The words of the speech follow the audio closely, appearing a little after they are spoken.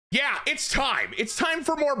Yeah, it's time. It's time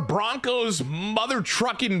for more Broncos mother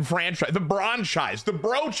trucking franchise. The Bronchise, the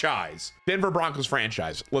Brochise. Denver Broncos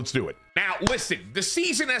franchise. Let's do it. Now, listen, the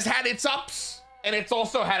season has had its ups and it's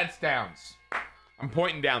also had its downs. I'm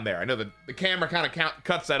pointing down there. I know the camera kind of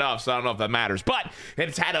cuts that off, so I don't know if that matters, but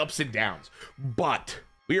it's had ups and downs. But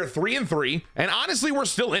we are 3-3, and honestly, we're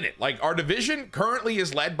still in it. Like, our division currently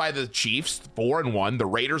is led by the Chiefs, 4-1. The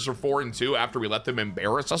Raiders are 4-2 after we let them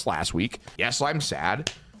embarrass us last week. Yes, I'm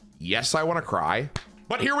sad. Yes, I want to cry.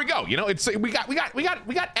 But here we go. You know, it's we got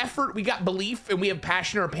effort, we got belief, and we have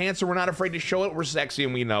passion in our pants, and we're not afraid to show it. We're sexy,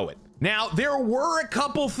 and we know it. Now, there were a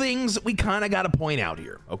couple things that we kind of got to point out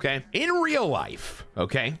here, okay? In real life,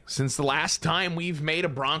 okay, since the last time we've made a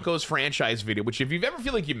Broncos franchise video, which if you ever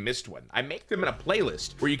feel like you missed one, I make them in a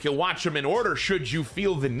playlist where you can watch them in order should you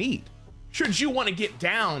feel the need. Should you want to get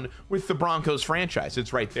down with the Broncos franchise,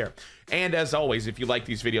 it's right there. And as always, if you like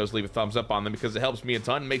these videos, leave a thumbs up on them because it helps me a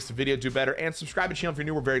ton, makes the video do better, and subscribe to the channel if you're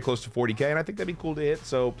new. We're very close to 40K, and I think that'd be cool to hit,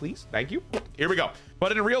 so please, thank you. Here we go.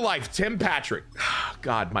 But in real life, Tim Patrick,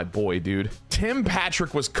 God, my boy, dude. Tim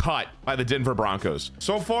Patrick was cut by the Denver Broncos.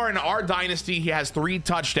 So far in our dynasty, he has 3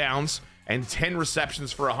 touchdowns and 10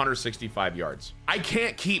 receptions for 165 yards. I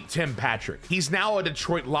can't keep Tim Patrick. He's now a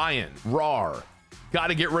Detroit Lion. Rawr. Got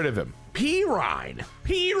to get rid of him.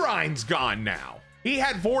 P-Ryan's gone now. He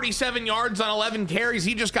had 47 yards on 11 carries.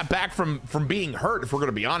 He just got back from being hurt, if we're going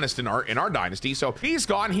to be honest, in our dynasty. So he's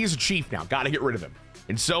gone. He's a Chief now. Got to get rid of him.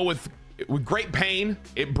 And so with great pain,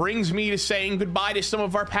 it brings me to saying goodbye to some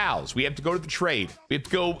of our pals. We have to go to the trade. We have to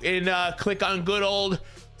go and click on good old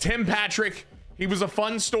Tim Patrick. He was a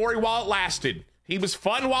fun story while it lasted. He was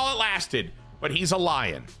fun while it lasted. But he's a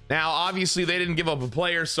Lion. Now, obviously, they didn't give up a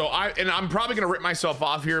player, so I'm probably gonna rip myself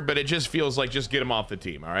off here, but it just feels like just get him off the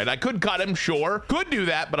team, all right? I could cut him, sure. Could do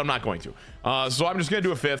that, but I'm not going to. So I'm just gonna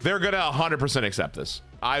do a 5th. They're gonna 100% accept this.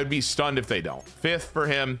 I would be stunned if they don't. 5th for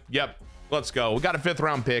him, yep. Let's go. We got a 5th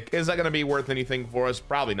round pick. Is that going to be worth anything for us?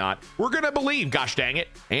 Probably not. We're going to believe, gosh dang it.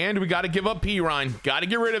 And we got to give up P-Ryan. Got to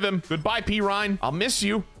get rid of him. Goodbye, P-Ryan. I'll miss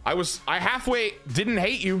you. I halfway didn't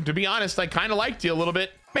hate you. To be honest, I kind of liked you a little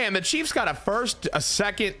bit. Man, the Chiefs got a 1st, a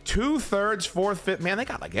 2nd, 2 3rds, 4th, 5th. Man, they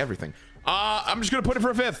got like everything. I'm just going to put it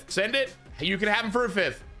for a 5th. Send it. You can have him for a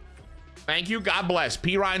 5th. Thank you. God bless.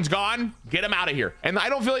 P-Ryan's gone. Get him out of here. And I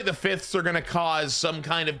don't feel like the 5ths are going to cause some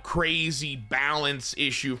kind of crazy balance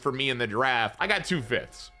issue for me in the draft. I got 2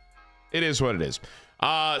 5ths. It is what it is.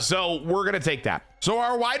 So we're going to take that. So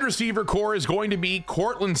our wide receiver core is going to be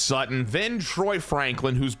Courtland Sutton, then Troy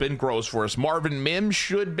Franklin, who's been gross for us. Marvin Mims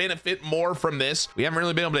should benefit more from this. We haven't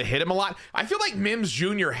really been able to hit him a lot. I feel like Mims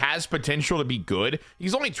Jr. has potential to be good.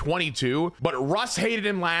 He's only 22, but Russ hated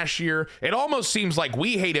him last year. It almost seems like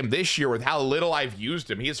we hate him this year with how little I've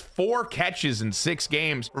used him. He has 4 catches in 6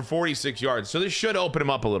 games for 46 yards. So this should open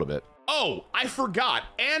him up a little bit. Oh, I forgot.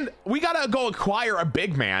 And we got to go acquire a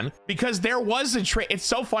big man because there was a trade. It's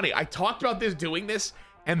so funny. I talked about doing this,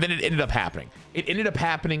 and then it ended up happening. It ended up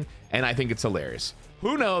happening, and I think it's hilarious.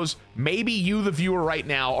 Who knows? Maybe you, the viewer right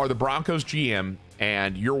now, are the Broncos GM,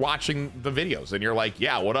 and you're watching the videos, and you're like,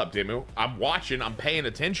 yeah, what up, Dimmu? I'm watching, I'm paying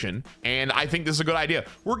attention, and I think this is a good idea.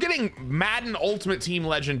 We're getting Madden Ultimate Team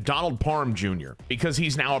legend Donald Parham Jr. because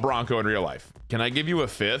he's now a Bronco in real life. Can I give you a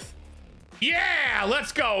 5th? Yeah,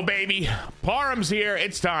 let's go, baby. Parham's here.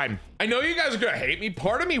 It's time. I know you guys are gonna hate me.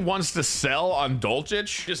 Part of me wants to sell on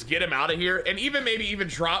Dulcich, just get him out of here, and maybe even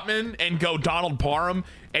Trotman and go Donald Parham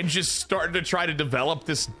and just start to try to develop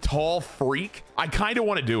this tall freak. I kind of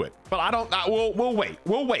want to do it, but I don't. We'll wait.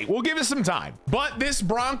 We'll wait. We'll give it some time. But this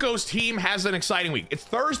Broncos team has an exciting week. It's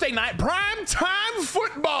Thursday night, prime time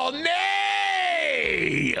football.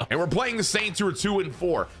 Nay! And we're playing the Saints, who are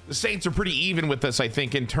 2-4. The Saints are pretty even with us, I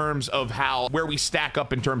think, in terms of where we stack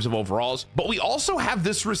up in terms of overalls. But we also have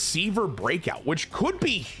this receiver breakout, which could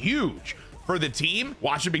be huge for the team.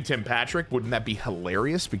 Watch it be Tim Patrick. Wouldn't that be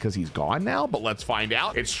hilarious because he's gone now? But let's find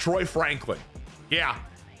out. It's Troy Franklin. Yeah.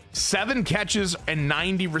 7 catches and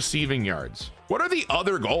 90 receiving yards. What are the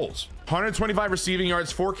other goals? 125 receiving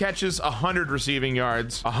yards, 4 catches, 100 receiving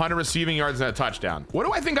yards, 100 receiving yards and a touchdown. What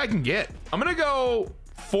do I think I can get? I'm gonna go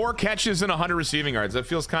 4 catches and 100 receiving yards. That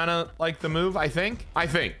feels kind of like the move, I think.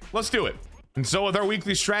 Let's do it. And so with our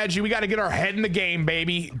weekly strategy, we got to get our head in the game,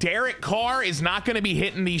 baby. Derek Carr is not going to be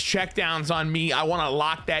hitting these checkdowns on me. I want to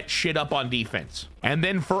lock that shit up on defense. And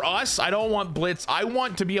then for us, I don't want blitz. I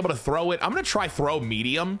want to be able to throw it. I'm going to try throw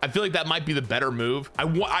medium. I feel like that might be the better move.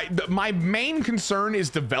 My main concern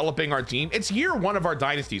is developing our team. It's year one of our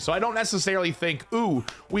dynasty, so I don't necessarily think, ooh,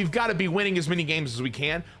 we've got to be winning as many games as we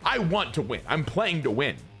can. I want to win. I'm playing to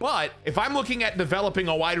win. But if I'm looking at developing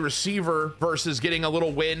a wide receiver versus getting a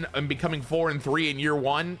little win and becoming 4-3 in year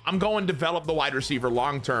one, I'm going to develop the wide receiver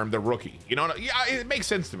long-term, the rookie. You know, yeah, it makes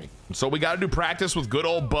sense to me. So we got to do practice with good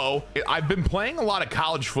old Bo. I've been playing a lot of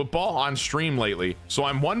college football on stream lately, so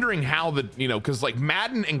I'm wondering how because like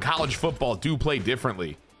Madden and college football do play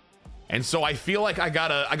differently, and so I feel like I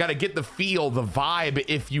gotta get the feel, the vibe,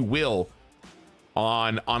 if you will,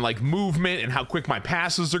 on like movement and how quick my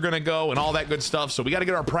passes are gonna go and all that good stuff. So we got to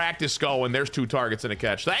get our practice going. There's 2 targets and a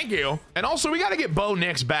catch. Thank you. And also we got to get Bo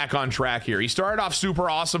Nix back on track here. He started off super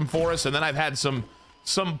awesome for us, and then I've had some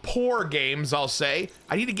poor games, I'll say.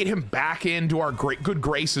 I need to get him back into our good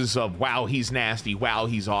graces of, wow, he's nasty, wow,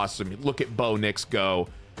 he's awesome. Look at Bo Nix go,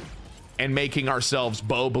 and making ourselves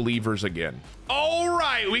Bo believers again. All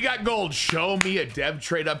right, we got gold. Show me a dev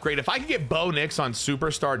trade upgrade. If I could get Bo Nix on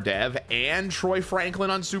Superstar Dev and Troy Franklin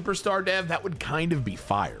on Superstar Dev, that would kind of be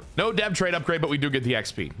fire. No dev trade upgrade, but we do get the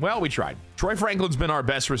XP. Well, we tried. Troy Franklin's been our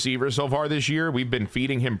best receiver so far this year. We've been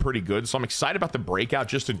feeding him pretty good, so I'm excited about the breakout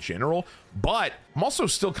just in general, but I'm also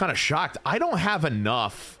still kind of shocked. I don't have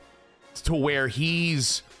enough to where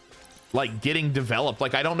he's like getting developed.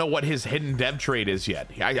 Like, I don't know what his hidden dev trade is yet.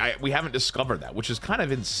 We haven't discovered that, which is kind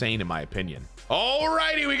of insane in my opinion.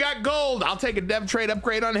 Alrighty, we got gold. I'll take a dev trade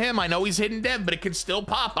upgrade on him. I know he's hidden dev, but it can still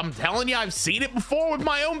pop. I'm telling you, I've seen it before with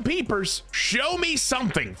my own peepers. Show me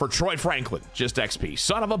something for Troy Franklin. Just XP,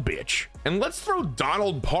 son of a bitch. And let's throw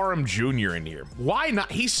Donald Parham Jr. in here. Why not?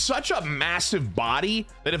 He's such a massive body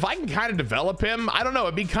that if I can kind of develop him, I don't know,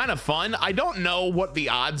 it'd be kind of fun. I don't know what the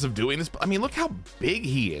odds of doing this, but I mean, look how big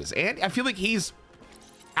he is. And I feel like he's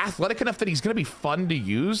athletic enough that he's going to be fun to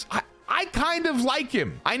use. I kind of like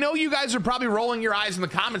him. I know you guys are probably rolling your eyes in the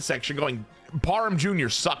comment section going, Parham Jr.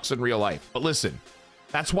 sucks in real life. But listen,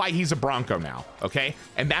 that's why he's a Bronco now, okay?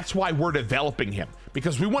 And that's why we're developing him,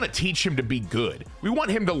 because we want to teach him to be good. We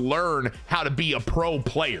want him to learn how to be a pro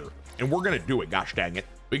player, and we're going to do it, gosh dang it.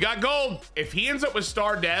 We got gold. If he ends up with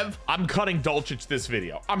Star Dev, I'm cutting Dulcich this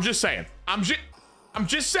video. I'm just saying. I'm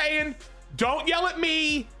just saying, don't yell at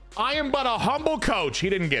me. I am but a humble coach. He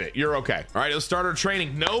didn't get it. You're okay. All right, let's start our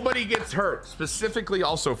training. Nobody gets hurt, specifically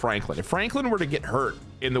also Franklin. If Franklin were to get hurt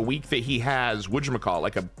in the week that he has, whatchamacallit,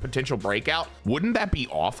 like a potential breakout, wouldn't that be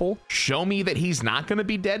awful? Show me that he's not going to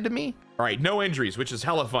be dead to me. All right, no injuries, which is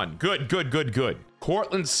hella fun. Good, good, good, good.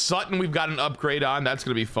 Cortland Sutton, we've got an upgrade on. That's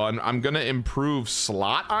going to be fun. I'm going to improve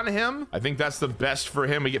slot on him. I think that's the best for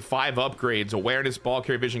him. We get 5 upgrades: awareness, ball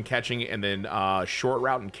carry, vision, catching, and then short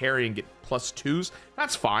route and carrying get +2s.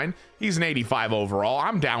 That's fine. He's an 85 overall.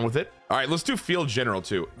 I'm down with it. All right, let's do field general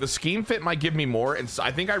too. The scheme fit might give me more, and so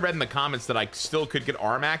I think I read in the comments that I still could get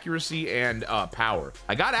arm accuracy and power.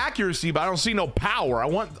 I got accuracy, but I don't see no power. I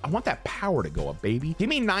want that power to go up, baby. Give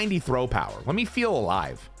me 90 throw power. Let me feel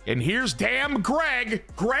alive. And here's damn Greg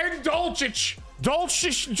Dulcich.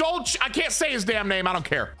 Dulcich. I can't say his damn name. I don't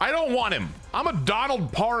care. I don't want him. I'm a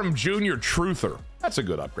Donald Parham Jr. truther. That's a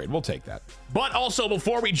good upgrade. We'll take that. But also,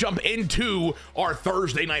 before we jump into our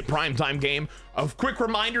Thursday night primetime game, a quick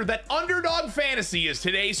reminder that Underdog Fantasy is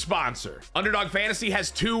today's sponsor. Underdog Fantasy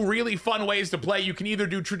has 2 really fun ways to play. You can either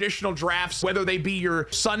do traditional drafts, whether they be your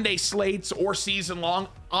Sunday slates or season long.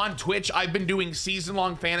 On Twitch, I've been doing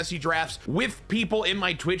season-long fantasy drafts with people in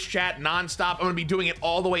my Twitch chat nonstop. I'm going to be doing it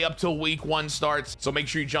all the way up till week 1 starts, so make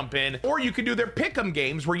sure you jump in. Or you can do their pick'em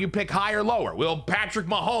games where you pick high or lower. Will Patrick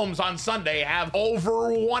Mahomes on Sunday have over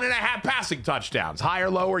 1.5 passing touchdowns? High or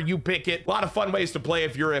lower, you pick it. A lot of fun ways to play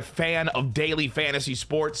if you're a fan of daily fantasy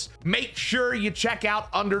sports. Make sure you check out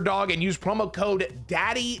Underdog and use promo code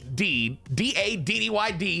DADDYD,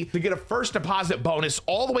 D-A-D-D-Y-D, to get a first deposit bonus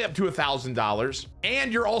all the way up to $1,000.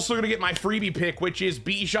 And you're also going to get my freebie pick, which is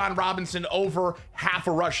Bijan Robinson over half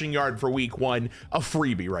a rushing yard for week 1. A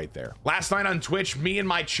freebie right there. Last night on Twitch, me and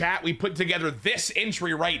my chat, we put together this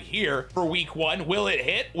entry right here for week 1. Will it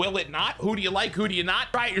hit? Will it not? Who do you like? Who do you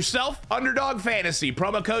not? Try it yourself. Underdog Fantasy,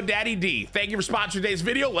 promo code DADDYD. Thank you for sponsoring today's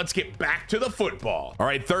video. Let's get back to the football. All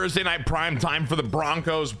right, Thursday night prime time for the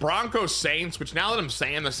Broncos Saints, which now that I'm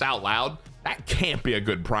saying this out loud, that can't be a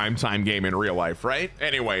good primetime game in real life, right?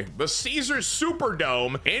 Anyway, the Caesars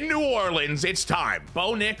Superdome in New Orleans, it's time.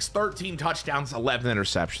 Bo Nix, 13 touchdowns, 11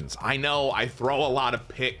 interceptions. I know I throw a lot of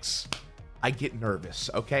picks I get nervous,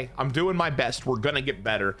 okay? I'm doing my best. We're gonna get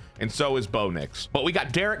better, and so is Bo Nix. But we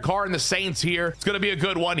got Derek Carr and the Saints here. It's gonna be a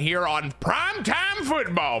good one here on primetime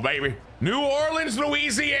football, baby. New Orleans,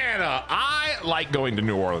 Louisiana. I like going to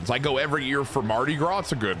New Orleans. I go every year for Mardi Gras.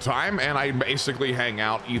 It's a good time, and I basically hang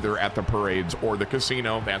out either at the parades or the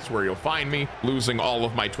casino. That's where you'll find me, losing all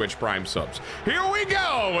of my Twitch Prime subs. Here we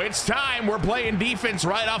go. It's time. We're playing defense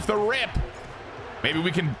right off the rip. Maybe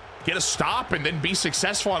we can get a stop and then be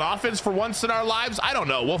successful on offense for once in our lives. I don't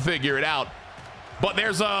know. We'll figure it out. But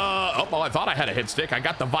there's a, oh, well, I thought I had a hit stick. I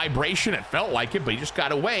got the vibration. It felt like it, but he just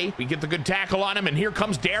got away. We get the good tackle on him, and here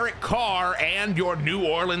comes Derek Carr and your New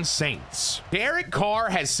Orleans Saints. Derek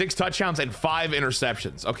Carr has 6 touchdowns and 5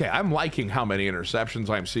 interceptions. Okay, I'm liking how many interceptions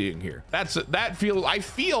I'm seeing here. I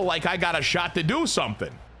feel like I got a shot to do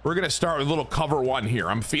something. We're gonna start with a little cover 1 here.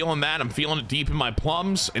 I'm feeling that. I'm feeling it deep in my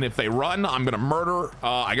plums. And if they run, I'm gonna murder,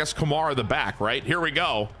 I guess, Kamara the back, right? Here we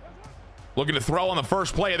go. Looking to throw on the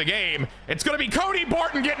first play of the game. It's gonna be Cody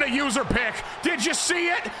Barton getting a user pick. Did you see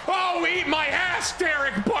it? Oh, eat my ass,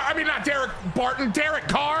 Derek Carr.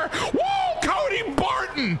 Whoa, Cody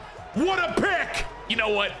Barton. What a pick. You know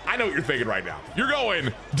what? I know what you're thinking right now. You're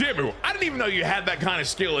going, Dimmu, I didn't even know you had that kind of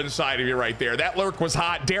skill inside of you right there. That lurk was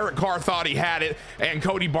hot. Derek Carr thought he had it, and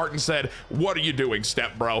Cody Barton said, what are you doing,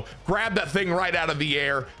 step bro? Grab that thing right out of the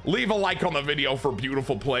air. Leave a like on the video for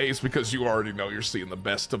beautiful plays, because you already know you're seeing the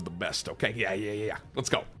best of the best, okay? Yeah. Let's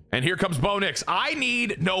go. And here comes Bo Nix. I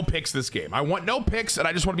need no picks this game. I want no picks, and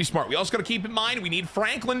I just want to be smart. We also got to keep in mind we need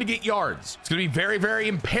Franklin to get yards. It's going to be very, very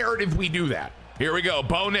imperative we do that. Here we go.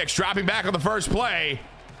 Bo Nix dropping back on the first play.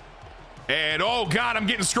 And oh God, I'm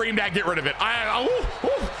getting screamed at. Get rid of it.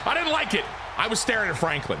 I didn't like it. I was staring at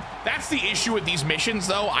Franklin. That's the issue with these missions,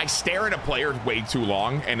 though. I stare at a player way too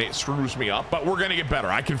long, and it screws me up. But we're going to get better.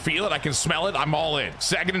 I can feel it. I can smell it. I'm all in.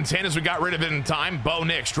 2nd and 10 as we got rid of it in time. Bo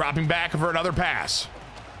Nix dropping back for another pass.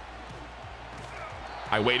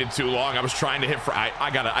 I waited too long. I was trying to hit for.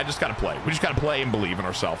 I just gotta play. We just gotta play and believe in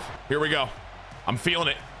ourselves. Here we go. I'm feeling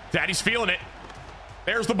it. Daddy's feeling it.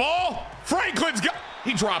 There's the ball. Franklin's got.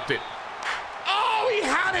 He dropped it. Oh, he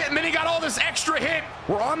had it, and then he got all this extra hit.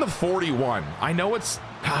 We're on the 41. I know it's.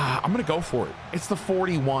 I'm gonna go for it. It's the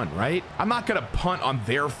 41, right? I'm not gonna punt on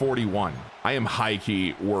their 41. I am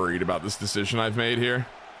high-key worried about this decision I've made here,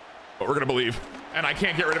 but we're gonna believe, and I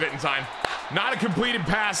can't get rid of it in time. Not a completed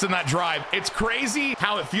pass in that drive. It's crazy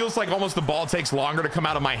how it feels like almost the ball takes longer to come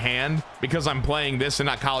out of my hand because I'm playing this and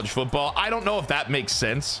not college football. I don't know if that makes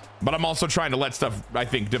sense, but I'm also trying to let stuff, I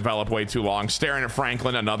think, develop way too long. Staring at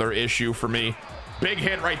Franklin, another issue for me. Big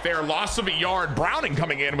hit right there. Loss of a yard. Browning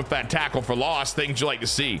coming in with that tackle for loss. Things you like to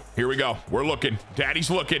see. Here we go. We're looking.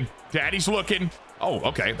 Daddy's looking. Daddy's looking. Oh,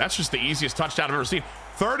 okay. That's just the easiest touchdown I've ever seen.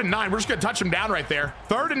 3rd and 9. We're just going to touch him down right there.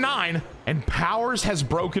 3rd and 9. And Powers has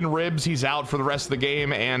broken ribs. He's out for the rest of the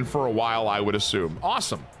game and for a while, I would assume.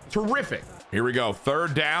 Awesome. Terrific. Here we go.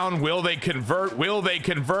 3rd down. Will they convert? Will they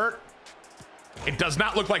convert? It does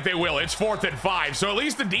not look like they will. It's 4th and 5. So at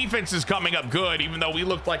least the defense is coming up good, even though we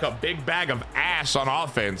looked like a big bag of ass on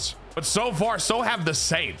offense. But so far, so have the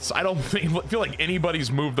Saints. I don't feel like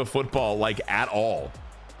anybody's moved the football like at all.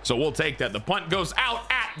 So we'll take that. The punt goes out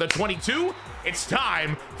at the 22. It's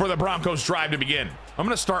time for the Broncos drive to begin. I'm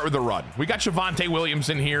going to start with the run. We got Javonte Williams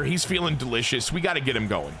in here. He's feeling delicious. We got to get him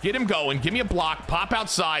going. Get him going. Give me a block. Pop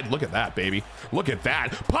outside. Look at that, baby. Look at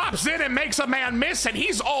that. Pops in and makes a man miss, and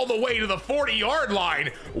he's all the way to the 40-yard line.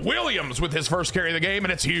 Williams with his first carry of the game,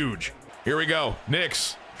 and it's huge. Here we go.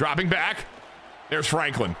 Nix dropping back. There's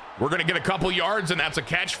Franklin. We're going to get a couple yards, and that's a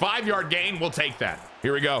catch. 5-yard gain. We'll take that.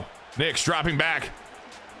 Here we go. Nix dropping back.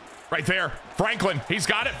 Right there, Franklin, he's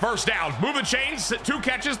got it. 1st down. Move the chains, 2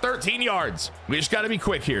 catches, 13 yards. We just got to be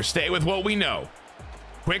quick here. Stay with what we know.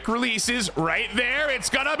 Quick releases right there. It's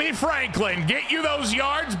going to be Franklin. Get you those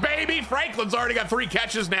yards, baby. Franklin's already got 3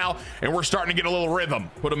 catches now, and we're starting to get a little rhythm.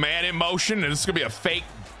 Put a man in motion, and this is going to be a fake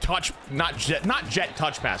touch, not jet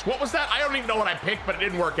touch pass. What was that? I don't even know what I picked, but it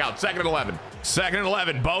didn't work out. 2nd and 11. 2nd and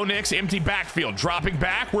 11. Bo Nix, empty backfield. Dropping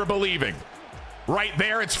back, we're believing. Right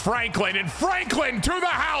there, it's Franklin, and Franklin to the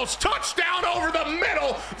house. Touchdown over the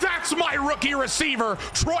middle. That's my rookie receiver,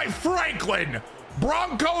 Troy Franklin.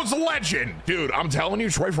 Broncos legend. Dude, I'm telling you,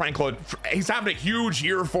 Troy Franklin, he's having a huge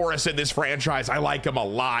year for us in this franchise. I like him a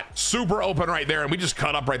lot. Super open right there, and we just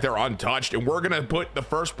cut up right there untouched, and we're going to put the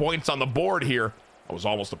first points on the board here. That was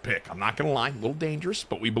almost a pick. I'm not gonna lie, a little dangerous,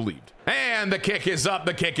 but we believed. And the kick is up,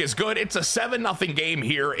 the kick is good. It's a 7-0 game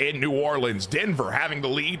here in New Orleans. Denver having the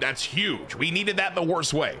lead, that's huge. We needed that the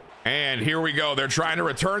worst way. And here we go. They're trying to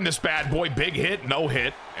return this bad boy. Big hit, no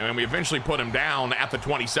hit. And we eventually put him down at the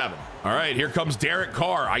 27. All right, here comes Derek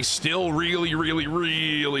Carr. I still really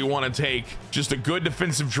want to take just a good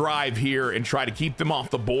defensive drive here and try to keep them off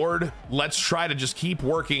the board. Let's try to just keep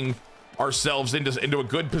working ourselves into a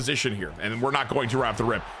good position here. And we're not going to right off the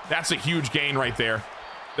rip. That's a huge gain right there.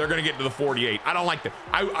 They're going to get to the 48. I don't like that.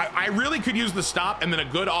 I really could use the stop and then a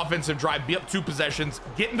good offensive drive, be up 2 possessions,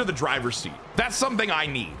 get into the driver's seat. That's something I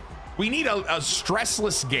need. We need a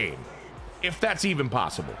stressless game, if that's even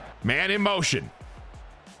possible. Man in motion.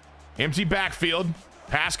 Empty backfield.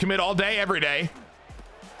 Pass commit all day, every day.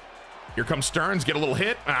 Here comes Stearns, get a little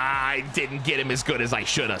hit. I didn't get him as good as I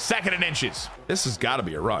should have. 2nd and inches. This has got to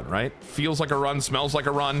be a run, right? Feels like a run, smells like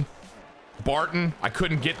a run. Barton, I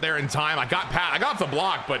couldn't get there in time. I got the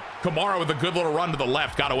block, but Kamara with a good little run to the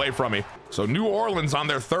left got away from me. So New Orleans on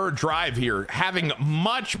their 3rd drive here, having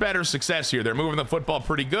much better success here. They're moving the football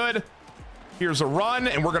pretty good. Here's a run,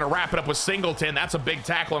 and we're going to wrap it up with Singleton. That's a big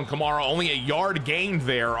tackle on Kamara. Only a yard gained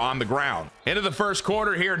there on the ground. Into the 1st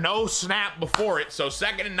quarter here. No snap before it. So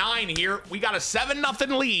 2nd and 9 here. We got a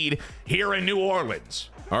 7-0 lead here in New Orleans.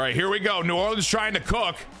 All right, here we go. New Orleans trying to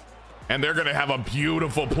cook. And they're going to have a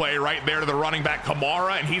beautiful play right there to the running back,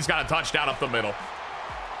 Kamara, and he's got a touchdown up the middle.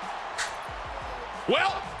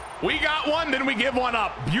 Well, we got one, then we give one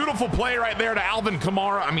up. Beautiful play right there to Alvin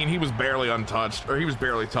Kamara. I mean, he was barely untouched, or he was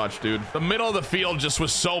barely touched, dude. The middle of the field just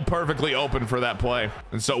was so perfectly open for that play.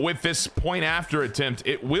 And so with this point after attempt,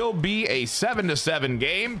 it will be a 7-7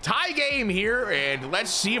 game. Tie game here, and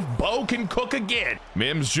let's see if Bo can cook again.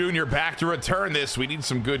 Mims Jr. back to return this. We need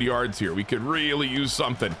some good yards here. We could really use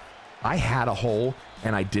something. I had a hole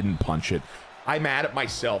and I didn't punch it. I'm mad at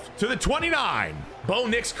myself. To the 29. Bo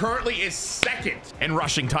Nix currently is 2nd in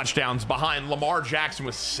rushing touchdowns behind Lamar Jackson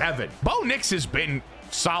with 7. Bo Nix has been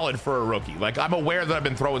solid for a rookie. Like, I'm aware that I've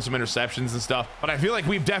been throwing some interceptions and stuff, but I feel like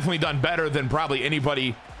we've definitely done better than probably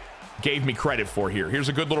anybody gave me credit for here. Here's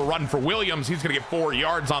a good little run for Williams. He's going to get 4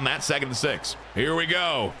 yards on that. 2nd and 6. Here we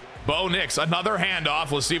go. Bo Nix, another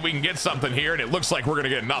handoff. Let's see if we can get something here, and it looks like we're going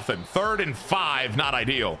to get nothing. 3rd and 5, not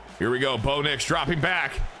ideal. Here we go. Bo Nix dropping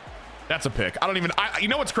back. That's a pick. You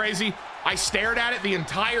know what's crazy? I stared at it the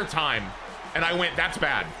entire time, and I went, that's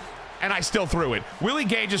bad. And I still threw it. Willie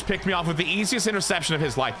Gay just picked me off with the easiest interception of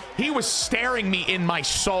his life. He was staring me in my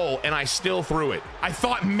soul, and I still threw it. I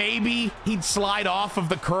thought maybe he'd slide off of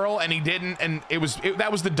the curl, and he didn't, and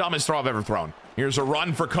that was the dumbest throw I've ever thrown. Here's a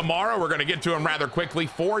run for Kamara. We're going to get to him rather quickly.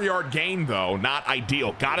 4-yard gain, though. Not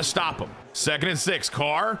ideal. Got to stop him. 2nd and 6.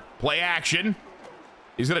 Carr, play action.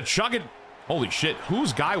 He's going to chug it. Holy shit.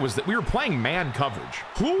 Whose guy was that? We were playing man coverage.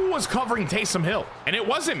 Who was covering Taysom Hill? And it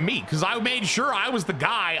wasn't me, because I made sure I was the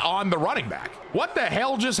guy on the running back. What the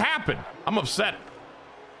hell just happened? I'm upset.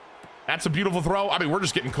 That's a beautiful throw. I mean, we're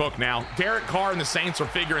just getting cooked now. Derek Carr and the Saints are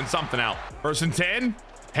figuring something out. 1st and 10.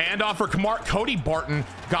 Handoff for Kamara. Cody Barton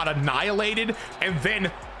got annihilated, and then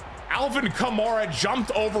Alvin Kamara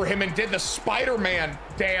jumped over him and did the Spider-Man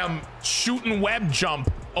damn shooting web jump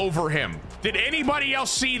over him. Did anybody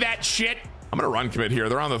else see that shit? I'm gonna run commit here.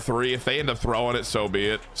 They're on the 3. If they end up throwing it, so be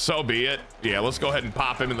it. So be it. Yeah, let's go ahead and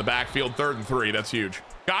pop him in the backfield. 3rd and 3. That's huge.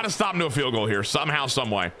 Gotta stop him to a field goal here, somehow, some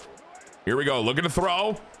way. Here we go. Looking to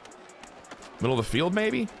throw. Middle of the field,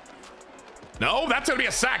 maybe? No, that's going to be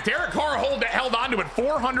a sack. Derek Carr held on to it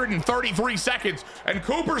 433 seconds, and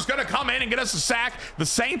Cooper's going to come in and get us a sack. The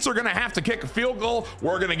Saints are going to have to kick a field goal.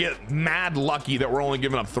 We're going to get mad lucky that we're only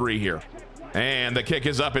giving up 3 here. And the kick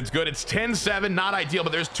is up. It's good. It's 10-7. Not ideal,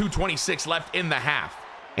 but there's 2:26 left in the half.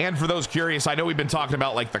 And for those curious, I know we've been talking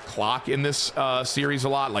about like the clock in this series a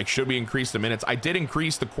lot. Like, should we increase the minutes? I did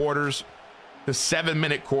increase the quarters to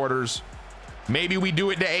 7-minute quarters. Maybe we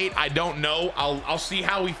do it to 8. I don't know. I'll see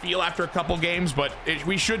how we feel after a couple games, but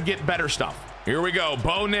we should get better stuff. Here we go.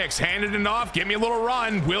 Bo Nix handed it off. Give me a little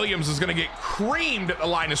run. Williams is going to get creamed at the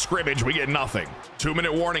line of scrimmage. We get nothing.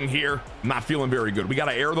 2-minute warning here. Not feeling very good. We got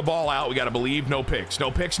to air the ball out. We got to believe. No picks.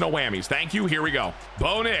 No picks, no whammies. Thank you. Here we go.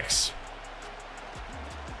 Bo Nix.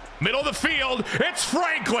 Middle of the field, it's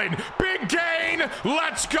Franklin. Big gain.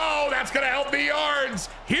 Let's go. That's going to help the yards.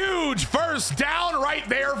 Huge 1st down right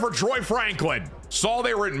there for Troy Franklin. Saw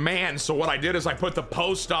they were in man, so what I did is I put the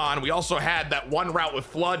post on. We also had that one route with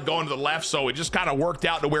Flood going to the left, so it just kind of worked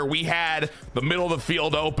out to where we had the middle of the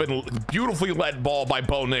field open. Beautifully led ball by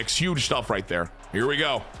Bo Nix. Huge stuff right there. Here we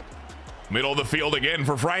go. Middle of the field again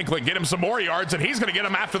for Franklin. Get him some more yards, and he's going to get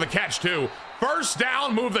him after the catch, too. First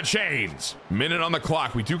down, move the chains. Minute on the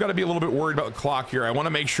clock. We do got to be a little bit worried about the clock here. I want to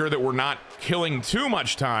make sure that we're not killing too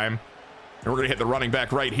much time. And we're going to hit the running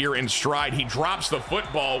back right here in stride. He drops the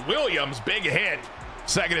football. Williams, big hit.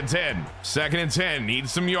 2nd and 10. 2nd and 10.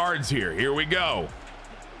 Needs some yards here. Here we go.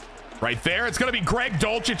 Right there, it's going to be Greg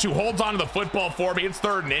Dulcich who holds onto the football for me. It's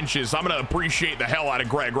 3rd and inches. I'm going to appreciate the hell out of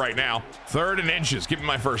Greg right now. 3rd and inches. Give me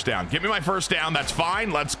my first down. Give me my first down. That's fine.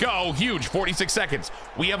 Let's go. Huge. 46 seconds.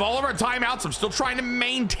 We have all of our timeouts. I'm still trying to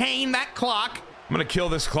maintain that clock. I'm going to kill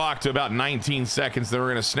this clock to about 19 seconds. Then we're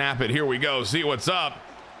going to snap it. Here we go. See what's up.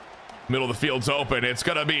 Middle of the field's open. It's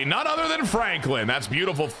going to be none other than Franklin. That's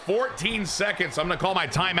beautiful. 14 seconds. I'm going to call my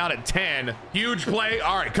timeout at 10. Huge play.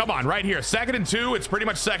 All right, come on, right here. 2nd and 2. It's pretty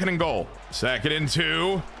much 2nd and goal. 2nd and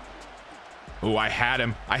 2. Oh, I had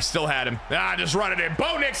him. I still had him. Just run it in.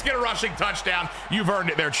 Bo Nix get a rushing touchdown. You've earned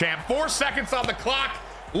it there, champ. 4 seconds on the clock.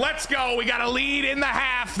 Let's go. We got a lead in the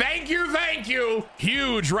half. Thank you. Thank you.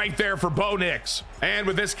 Huge right there for Bo Nix. And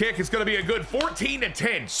with this kick, it's going to be a good 14 to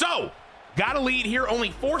 10. So, got a lead here, only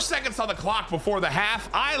 4 seconds on the clock before the half.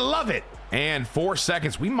 I love it. And 4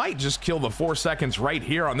 seconds. We might just kill the 4 seconds right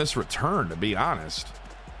here on this return, to be honest.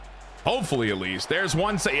 Hopefully, at least. There's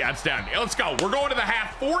one. Yeah, it's down. Let's go. We're going to the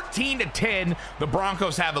half. 14 to 10. The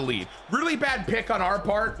Broncos have the lead. Really bad pick on our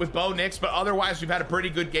part with Bo Nix, but otherwise, we've had a pretty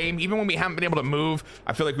good game. Even when we haven't been able to move,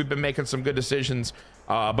 I feel like we've been making some good decisions.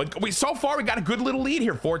 But so far, we got a good little lead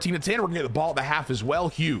here. 14 to 10. We're going to get the ball at the half as well.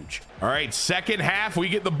 Huge. All right, second half, we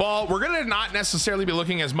get the ball. We're going to not necessarily be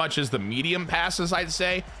looking as much as the medium passes, I'd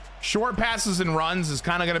say. Short passes and runs is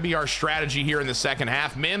kind of going to be our strategy here in the second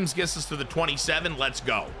half. Mims gets us to the 27. Let's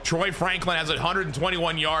go. Troy Franklin has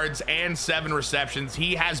 121 yards and 7 receptions.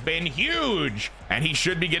 He has been huge, and he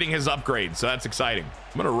should be getting his upgrade, so that's exciting.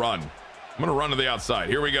 I'm going to run. I'm going to run to the outside.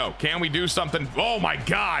 Here we go. Can we do something? Oh, my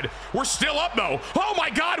God. We're still up, though. Oh, my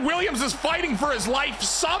God. Williams is fighting for his life.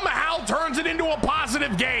 Somehow turns it into a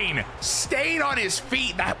positive gain. Stayed on his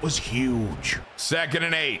feet. That was huge. 2nd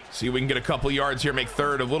and 8. See if we can get a couple yards here, make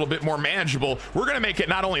 3rd a little bit more manageable. We're going to make it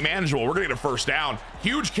not only manageable, we're going to get a first down.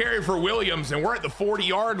 Huge carry for Williams, and we're at the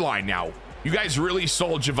 40-yard line now. You guys really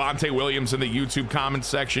sold Javonte Williams in the YouTube comments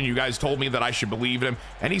section. You guys told me that I should believe in him,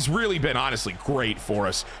 and he's really been honestly great for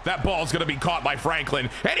us. That ball's going to be caught by Franklin,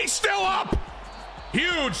 and he's still up.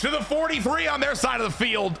 Huge to the 43 on their side of the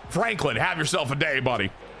field. Franklin, have yourself a day, buddy.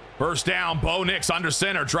 First down, Bo Nix under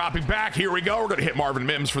center, dropping back. Here we go. We're going to hit Marvin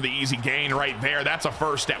Mims for the easy gain right there. That's a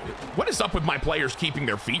first down. What is up with my players keeping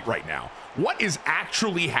their feet right now? What is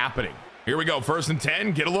actually happening? Here we go. 1st and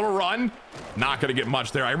 10. Get a little run. Not going to get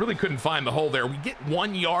much there. I really couldn't find the hole there. We get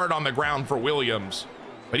 1 yard on the ground for Williams,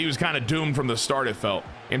 but he was kind of doomed from the start, it felt.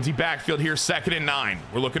 Empty backfield here. 2nd and 9.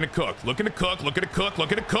 We're looking to cook. Looking to cook. Looking to cook.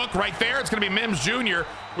 Looking to cook. Right there. It's going to be Mims Jr.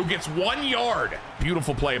 who gets 1 yard.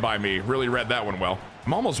 Beautiful play by me. Really read that one well.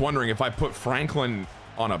 I'm almost wondering if I put Franklin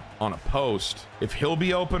on a post, if he'll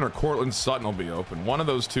be open or Cortland Sutton will be open. One of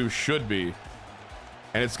those two should be.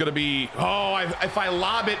 And it's going to be, if I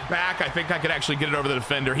lob it back, I think I could actually get it over the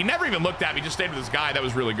defender. He never even looked at me, just stayed with this guy. That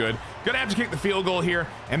was really good. Going to have to kick the field goal here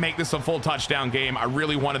and make this a full touchdown game. I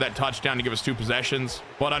really wanted that touchdown to give us 2 possessions.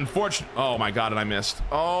 But unfortunately, oh my God, and I missed.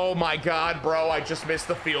 Oh my God, bro, I just missed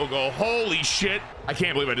the field goal. Holy shit. I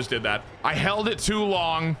can't believe I just did that. I held it too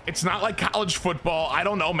long. It's not like college football. I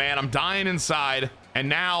don't know, man. I'm dying inside. And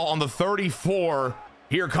now on the 34,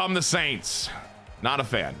 here come the Saints. Not a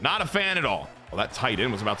fan. Not a fan at all. Well, that tight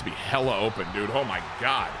end was about to be hella open, dude. Oh my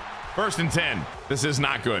God. 1st and 10. This is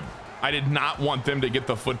not good. I did not want them to get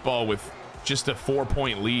the football with just a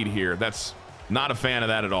 4-point lead here. That's not a fan of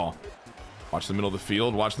that at all. Watch the middle of the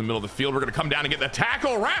field. Watch the middle of the field. We're going to come down and get the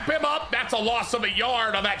tackle. Wrap him up. That's a loss of a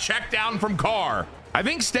yard on that check down from Carr. I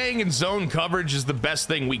think staying in zone coverage is the best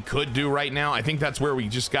thing we could do right now. I think that's where we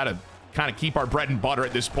just got to kind of keep our bread and butter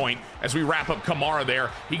at this point. As we wrap up Kamara there,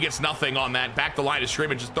 he gets nothing on that. Back the line of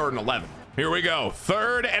scrimmage is 3rd and 11. Here we go.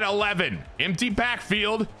 3rd and 11. Empty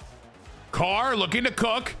backfield. Carr looking to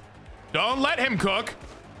cook. Don't let him cook.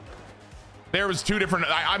 There was 2 different.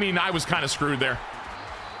 I mean, I was kind of screwed there.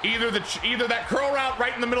 Either that curl route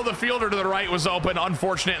right in the middle of the field or to the right was open.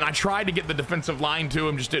 Unfortunate. And I tried to get the defensive line to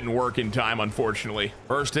him. Just didn't work in time, unfortunately.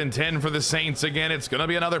 1st and 10 for the Saints again. It's going to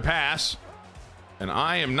be another pass. And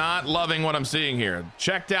I am not loving what I'm seeing here.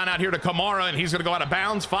 Check down out here to Kamara, and he's going to go out of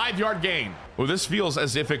bounds. 5-yard gain. Well, this feels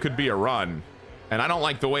as if it could be a run. And I don't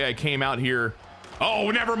like the way I came out here.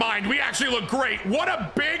 Oh, never mind. We actually look great. What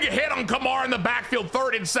a big hit on Kamara in the backfield.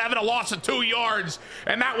 3rd and 7, a loss of 2 yards.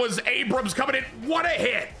 And that was Abrams coming in. What a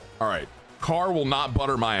hit. All right. Carr will not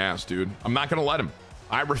butter my ass, dude. I'm not going to let him.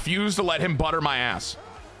 I refuse to let him butter my ass.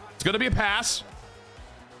 It's going to be a pass.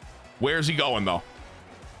 Where's he going, though?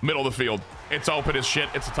 Middle of the field. It's open as shit.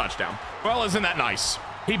 It's a touchdown. Well, isn't that nice?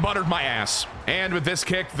 He buttered my ass. And with this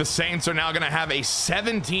kick, the Saints are now going to have a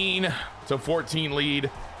 17-14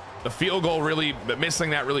 lead. The field goal really,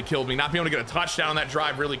 missing that really killed me. Not being able to get a touchdown on that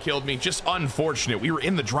drive really killed me. Just unfortunate. We were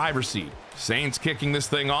in the driver's seat. Saints kicking this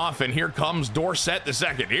thing off, and here comes Dorsett the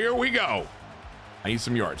second. Here we go. I need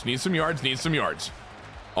some yards, need some yards, need some yards.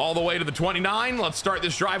 All the way to the 29. Let's start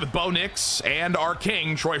this drive with Bo Nix and our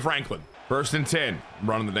king, Troy Franklin. 1st and 10. I'm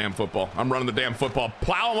running the damn football. I'm running the damn football.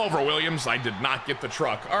 Plow him over, Williams. I did not get the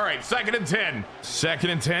truck. All right, 2nd and 10. 2nd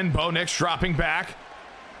and 10. Bo Nix dropping back.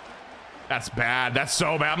 That's bad. That's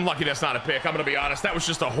so bad. I'm lucky that's not a pick. I'm going to be honest. That was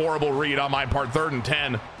just a horrible read on my part. 3rd and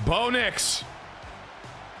 10. Bo Nix.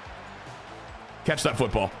 Catch that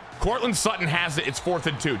football. Cortland Sutton has it. It's 4th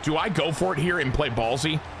and 2. Do I go for it here and play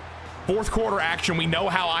ballsy? 4th quarter action. We know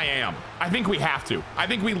how I am. I think we have to. I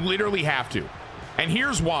think we literally have to. And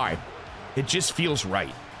here's why. It just feels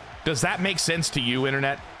right. Does that make sense to you,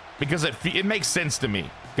 internet? Because it makes sense to me.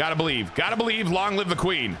 Gotta believe. Gotta believe. Long live the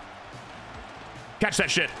queen. Catch that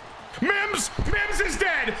shit. Mims! Mims is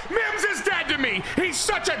dead! Mims is dead to me! He's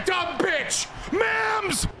such a dumb bitch!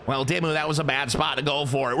 Mims! Well, Dimmu, that was a bad spot to go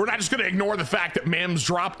for it. We're not just gonna ignore the fact that Mims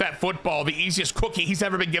dropped that football, the easiest cookie he's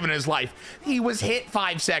ever been given in his life. He was hit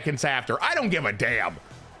 5 seconds after. I don't give a damn.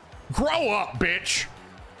 Grow up, bitch.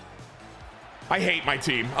 I hate my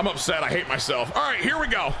team. I'm upset. I hate myself. All right, here we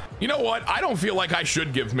go. You know what? I don't feel like I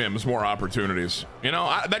should give Mims more opportunities. You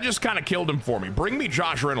know, that just kind of killed him for me. Bring me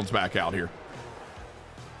Josh Reynolds back out here.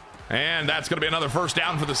 And that's going to be another 1st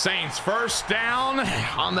down for the Saints. 1st down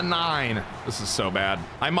on the 9. This is so bad.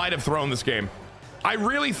 I might have thrown this game. I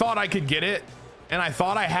really thought I could get it, and I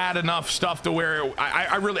thought I had enough stuff to where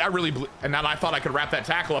I really, and then I thought I could wrap that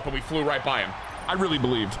tackle up, and we flew right by him. I really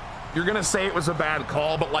believed. You're going to say it was a bad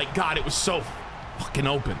call, but like, God, it was so fucking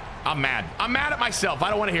open. I'm mad. I'm mad at myself.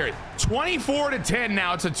 I don't want to hear it. 24-10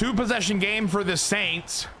 now. It's a 2-possession game for the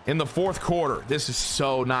Saints in the 4th quarter. This is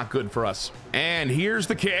so not good for us. And here's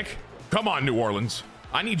the kick. Come on, New Orleans.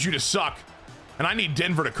 I need you to suck, and I need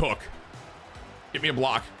Denver to cook. Get me a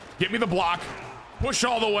block. Get me the block. Push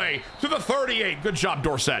all the way to the 38. Good job,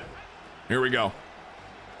 Dorsett. Here we go.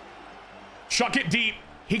 Chuck it deep.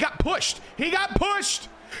 He got pushed. He got pushed.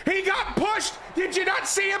 He got pushed. Did you not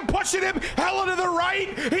see him pushing him hella to the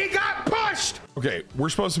right? He got pushed. Okay, we're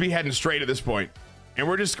supposed to be heading straight at this point, and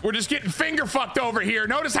we're just getting finger fucked over here.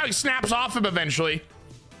 Notice how he snaps off him eventually.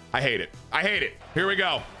 I hate it. I hate it. Here we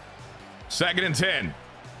go. 2nd and 10.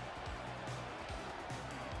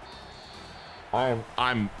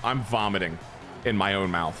 I'm vomiting in my own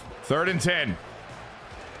mouth. 3rd and 10.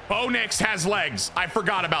 Bo Nix has legs. I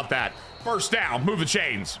forgot about that. 1st down. Move the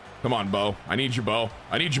chains. Come on, Bo. I need you, Bo.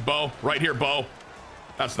 I need you, Bo. Right here, Bo.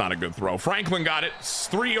 That's not a good throw. Franklin got it.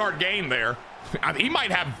 3-yard gain there. He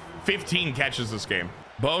might have 15 catches this game.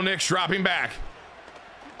 Bo Nix dropping back.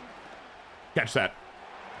 Catch that.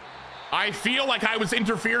 I feel like I was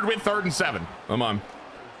interfered with. 3rd and 7. Come on.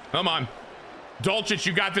 Come on. Dulcich,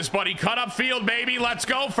 you got this, buddy. Cut up field, baby. Let's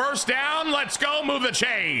go. 1st down. Let's go. Move the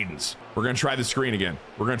chains. We're going to try the screen again.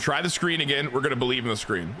 We're going to try the screen again. We're going to believe in the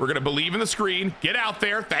screen. We're going to believe in the screen. Get out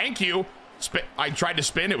there. Thank you. I tried to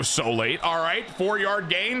spin. It was so late. All right. 4-yard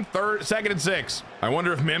gain. 2nd and 6. I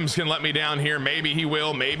wonder if Mims can let me down here. Maybe he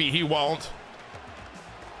will. Maybe he won't.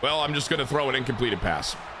 Well, I'm just going to throw an incompleted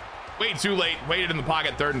pass. Way too late. Waited in the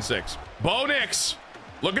pocket. 3rd and 6. Bo Nix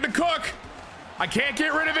looking to cook. I can't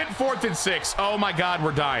get rid of it. 4th and 6. Oh my God,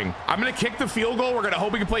 we're dying. I'm gonna kick the field goal. We're gonna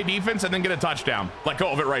hope we can play defense and then get a touchdown. Let go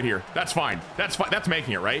of it right here. That's fine. That's fine. That's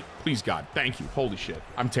making it, right? Please, God. Thank you. Holy shit.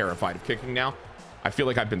 I'm terrified of kicking now. I feel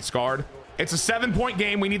like I've been scarred. It's a 7-point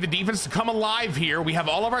game. We need the defense to come alive here. We have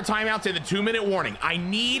all of our timeouts in the 2-minute warning. I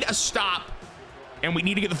need a stop, and we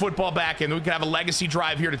need to get the football back, and we can have a legacy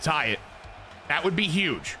drive here to tie it. That would be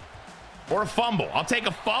huge. Or a fumble. I'll take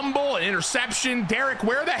a fumble, an interception. Derek,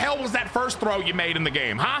 where the hell was that first throw you made in the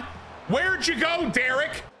game, huh? Where'd you go,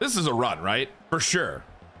 Derek? This is a run, right? For sure.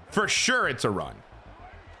 For sure it's a run.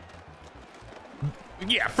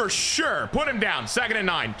 Yeah, for sure. Put him down. 2nd and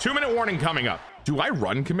 9. 2-minute warning coming up. Do I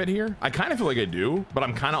run commit here? I kind of feel like I do, but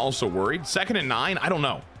I'm kind of also worried. 2nd and 9. I don't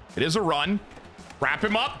know. It is a run. Wrap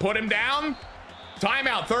him up. Put him down.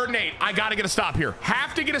 Timeout. 3rd and 8. I got to get a stop here.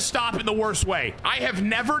 Have to get a stop in the worst way. I have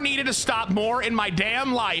never needed a stop more in my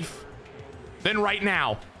damn life than right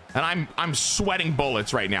now. And I'm sweating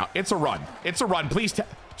bullets right now. It's a run. It's a run. Please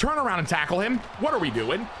turn around and tackle him. What are we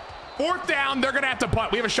doing? 4th down. They're going to have to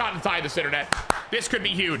punt. We have a shot to tie this, internet. This could be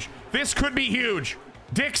huge. This could be huge.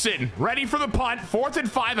 Dixon ready for the punt. 4th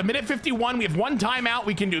and 5, a minute 51. We have one timeout.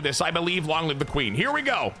 We can do this, I believe. Long live the queen. Here we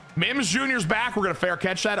go. Mims Jr.'s back. We're gonna fair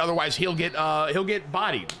catch that. Otherwise, he'll get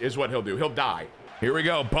bodied. Is what he'll do. He'll die. Here we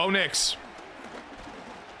go. Bo Nix.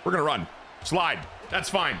 We're gonna run. Slide. That's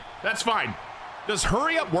fine. That's fine. Does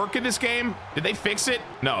hurry up work in this game? Did they fix it?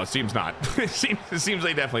 No, it seems not. it seems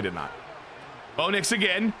they definitely did not. Bo Nix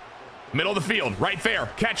again. Middle of the field, right there.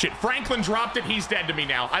 Catch it. Franklin dropped it. He's dead to me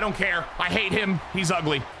now. I don't care. I hate him. He's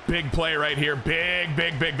ugly. Big play right here.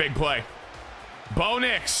 Big play. Bo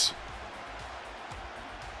Nix.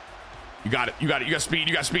 You got it. You got it. You got speed.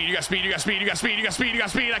 You got speed. You got speed. You got speed. You got speed. You got speed. You got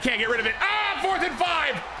speed. I can't get rid of it. Ah, 4th and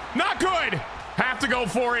 5. Not good. Have to go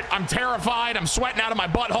for it. I'm terrified. I'm sweating out of my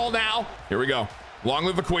butthole now. Here we go. Long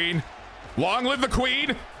live the queen. Long live the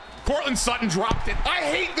queen. Cortland Sutton dropped it. I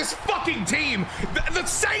hate this fucking team. The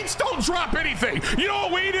Saints don't drop anything. You know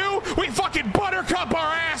what we do? We fucking buttercup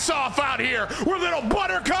our ass off out here. We're little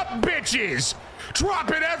buttercup bitches.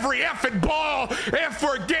 Dropping every effing ball. If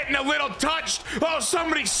we're getting a little touched, oh,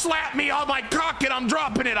 somebody slap me on my cock and I'm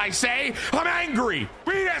dropping it, I say. I'm angry.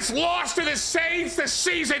 We just lost to the Saints. The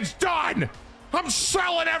season's done. I'm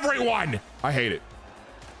selling everyone. I hate it.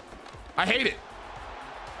 I hate it.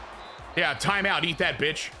 Yeah, timeout. Eat that,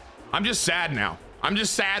 bitch. I'm just sad now. I'm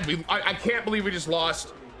just sad. I can't believe we just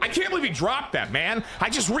lost. I can't believe we dropped that, man. I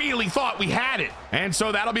just really thought we had it. And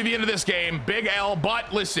so that'll be the end of this game. Big L,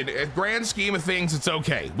 but listen, in grand scheme of things, it's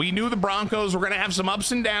okay. We knew the Broncos were gonna have some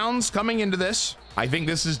ups and downs coming into this. I think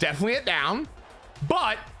this is definitely a down.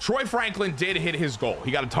 But Troy Franklin did hit his goal.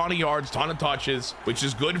 He got a ton of yards, ton of touches, which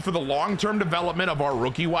is good for the long-term development of our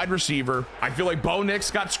rookie wide receiver. I feel like Bo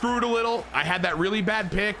Nix got screwed a little. I had that really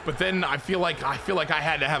bad pick, but then I feel like I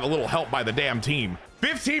had to have a little help by the damn team.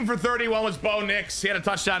 15 for 31 was Bo Nix. He had a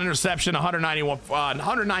touchdown interception,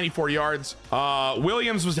 194 yards.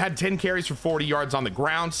 Williams had 10 carries for 40 yards on the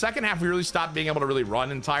ground. Second half, we really stopped being able to really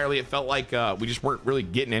run entirely. It felt like we just weren't really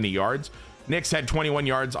getting any yards. Nix had 21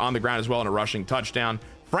 yards on the ground as well and a rushing touchdown.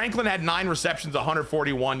 Franklin had 9 receptions,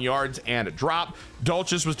 141 yards and a drop.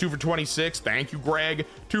 Dulcis was 2 for 26. Thank you, Greg.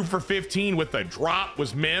 2 for 15 with a drop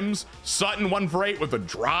was Mims. Sutton 1 for 8 with a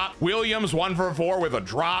drop. Williams 1 for 4 with a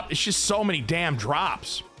drop. It's just so many damn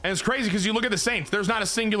drops. And it's crazy because you look at the Saints, there's not a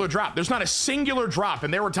singular drop. There's not a singular drop.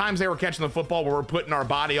 And there were times they were catching the football where we're putting our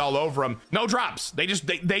body all over them. No drops. They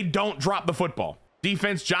don't drop the football.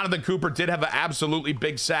 Defense, Jonathan Cooper did have an absolutely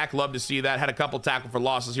big sack. Love to see that. Had a couple tackle for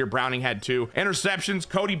losses here. Browning had 2. Interceptions,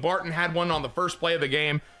 Cody Barton had 1 on the first play of the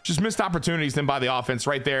game. Just missed opportunities then by the offense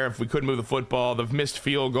right there. If we couldn't move the football, the missed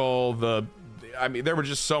field goal, I mean, there were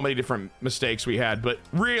just so many different mistakes we had, but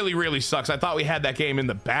really sucks. I thought we had that game in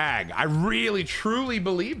the bag. I really, truly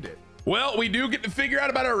believed it. Well, we do get to figure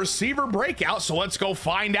out about our receiver breakout, so let's go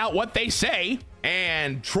find out what they say.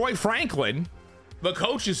 And Troy Franklin, the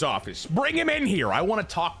coach's office, bring him in here. I want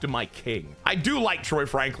to talk to my king. I do like Troy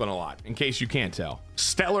Franklin a lot, in case you can't tell.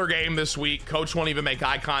 Stellar game this week. Coach won't even make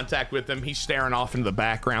eye contact with him. He's staring off into the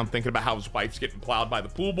background, thinking about how his wife's getting plowed by the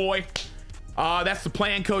pool boy. That's the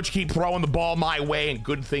plan, coach. Keep throwing the ball my way and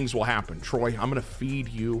good things will happen. Troy, I'm going to feed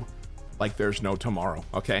you like there's no tomorrow,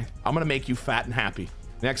 okay? I'm going to make you fat and happy.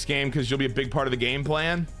 Next game, because you'll be a big part of the game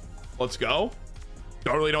plan. Let's go.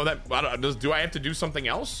 Don't really know that. Do I have to do something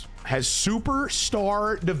else? Has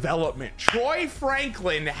superstar development. Troy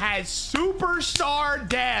Franklin has superstar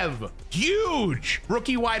dev. Huge.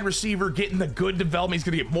 Rookie wide receiver getting the good development. He's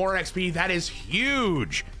going to get more XP. That is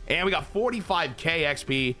huge. And we got 45K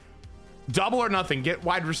XP. Double or nothing. Get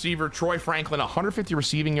wide receiver Troy Franklin 150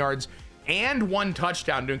 receiving yards and 1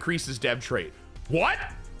 touchdown to increase his dev trait. What?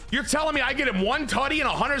 You're telling me I get him 1 tutty and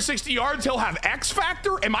 160 yards, he'll have X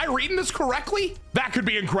factor? Am I reading this correctly? That could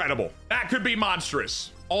be incredible. That could be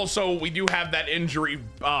monstrous. Also, we do have that injury.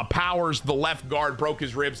 Powers, the left guard, broke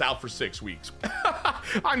his ribs, out for 6 weeks.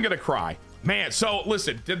 I'm gonna cry. Man, so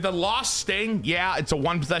listen, did the loss sting? Yeah, it's a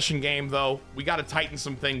 1-possession game though. We got to tighten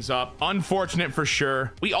some things up. Unfortunate for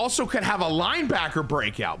sure. We also could have a linebacker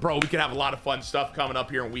breakout. Bro, we could have a lot of fun stuff coming up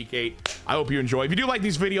here in week 8. I hope you enjoy. If you do like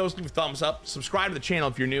these videos, leave a thumbs up. Subscribe to the channel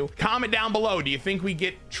if you're new. Comment down below. Do you think we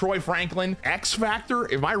get Troy Franklin X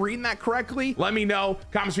Factor? Am I reading that correctly? Let me know.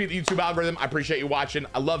 Comments me the YouTube algorithm. I appreciate you watching.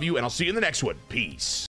 I love you, and I'll see you in the next one. Peace.